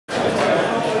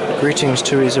Greetings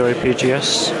to Easy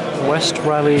PGS,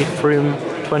 Westrally Frome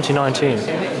 2019.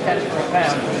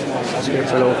 Let's go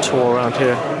for a little tour around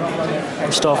here.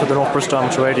 We'll start with an Opera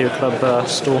Stamps Radio Club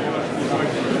store. There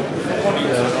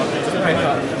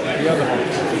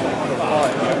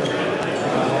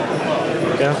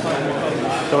we go.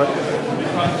 Got it.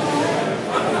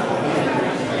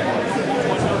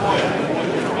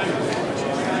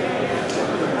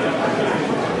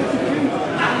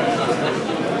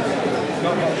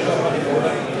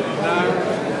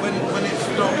 When it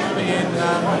stops being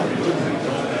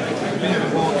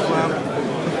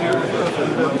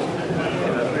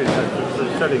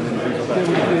selling and things like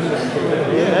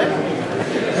that.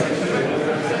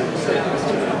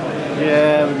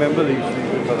 Yeah, I remember these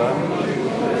things like that.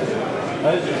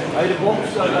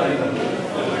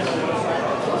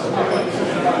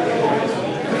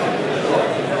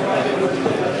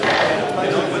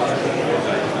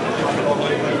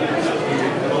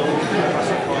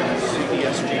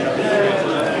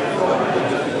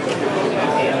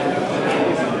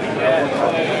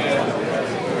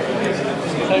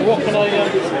 So what can I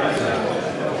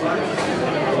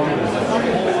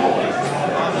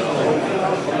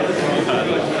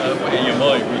you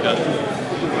might read that.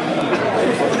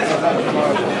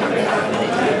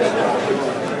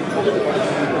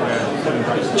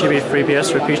 GB3BS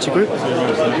repeater group.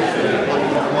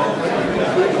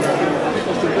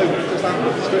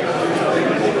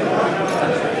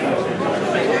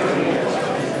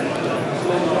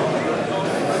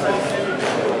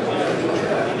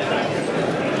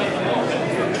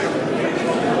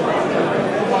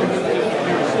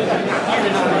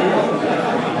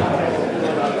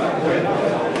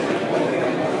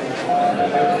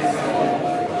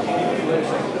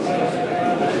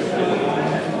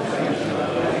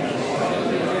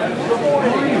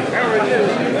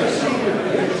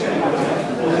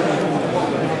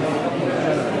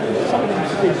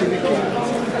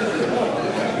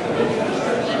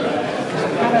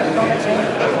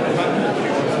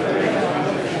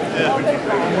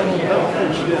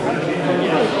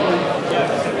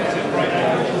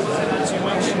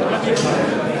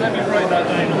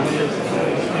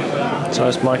 So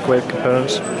it's microwave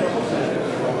components.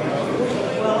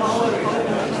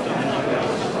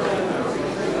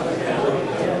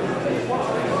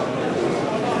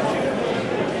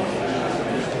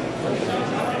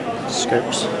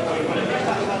 Scopes.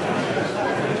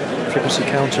 Frequency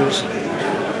counters.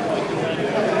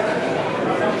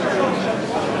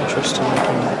 Interesting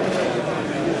looking.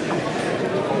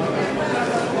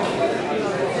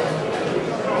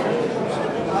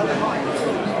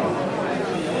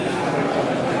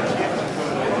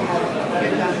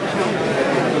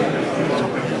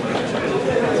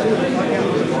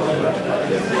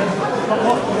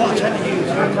 What I tend to use is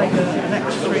I take the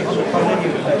next three on the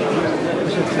menu page.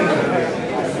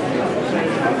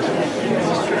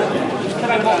 Can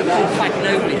I want it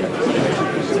magnolia?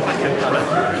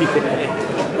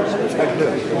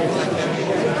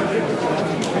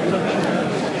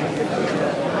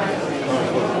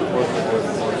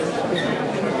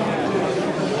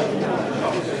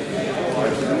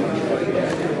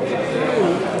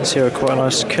 This here are quite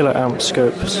nice killer amp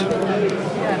scopes.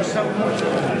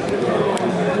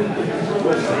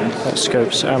 Not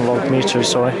scopes, analog meters,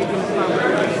 sorry.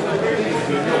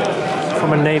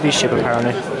 From a Navy ship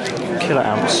apparently. Killer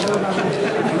amps.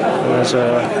 And there's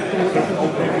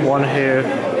one here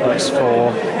that's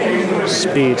for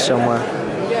speed somewhere.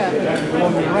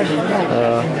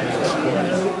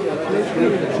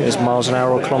 Here's miles an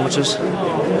hour or kilometers.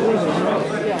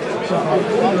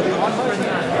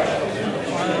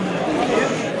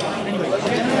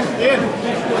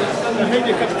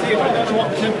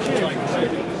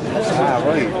 Ah,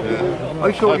 right.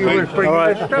 I thought you were bringing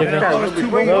Alright, the stuff down. It was too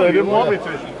long. No, they didn't want me to.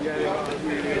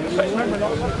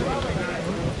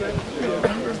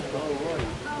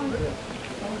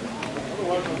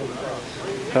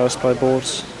 Power supply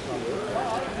boards.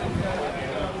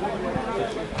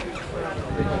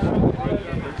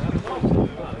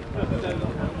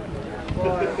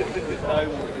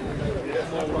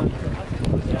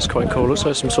 That's quite cool. Looks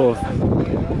like some sort of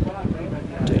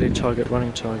daily target,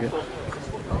 running target.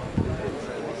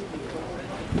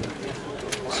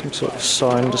 Some sort of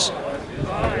signed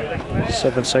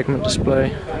 7-segment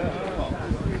display.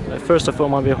 At first I thought it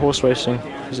might be a horse racing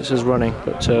because it says running,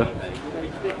 but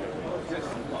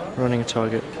running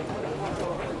target.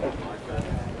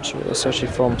 Not sure what that's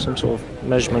actually from, some sort of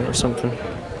measurement or something.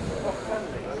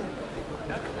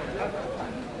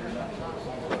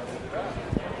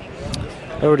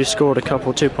 I already scored a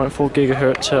couple 2.4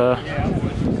 gigahertz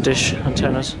dish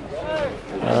antennas.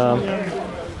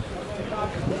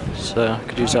 So I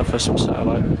could use that for some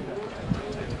satellite.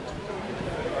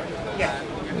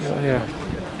 What here?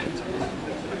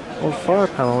 Old fire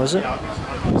panel, is it?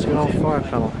 It's an old fire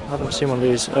panel. I haven't seen one of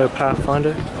these. Oh,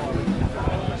 Pathfinder.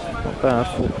 Not bad,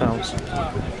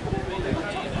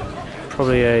 £4.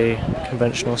 Probably a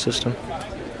conventional system.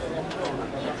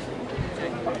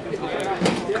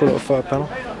 Cool little fire panel.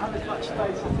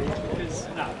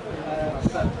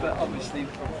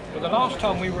 But the last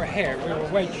time we were here, we were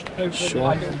wedged over. Sure.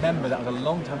 I remember that was a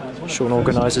long time ago. Sean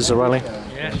organises the rally.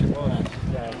 Yes, it was.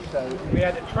 Yeah, so we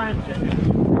had a transit.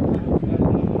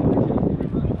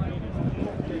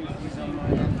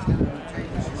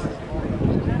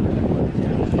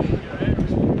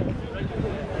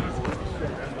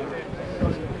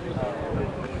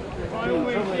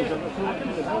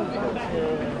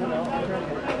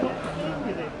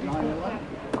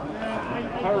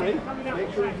 Hurry, make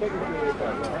sure you take it to the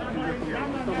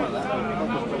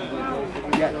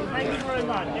Thank you very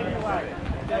much. Anyway,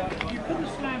 you couldn't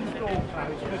slam the door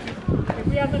closed because if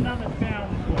we had another down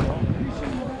floor.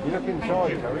 You look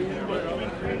inside, Harry.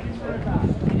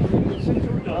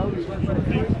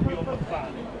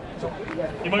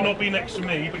 You might not be next to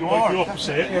me, but you might be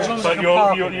opposite. But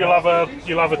you'll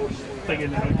have a thing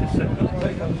in there to sit.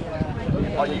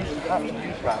 I used to have to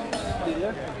use ramps,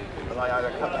 and I had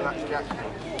a couple of latch jacks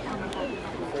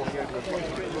before the end of the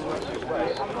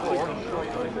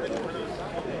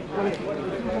you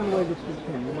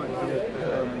might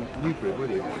have new grid, will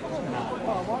you?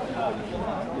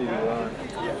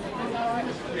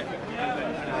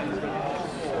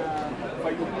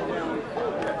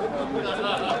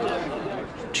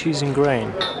 Cheese and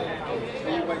grain.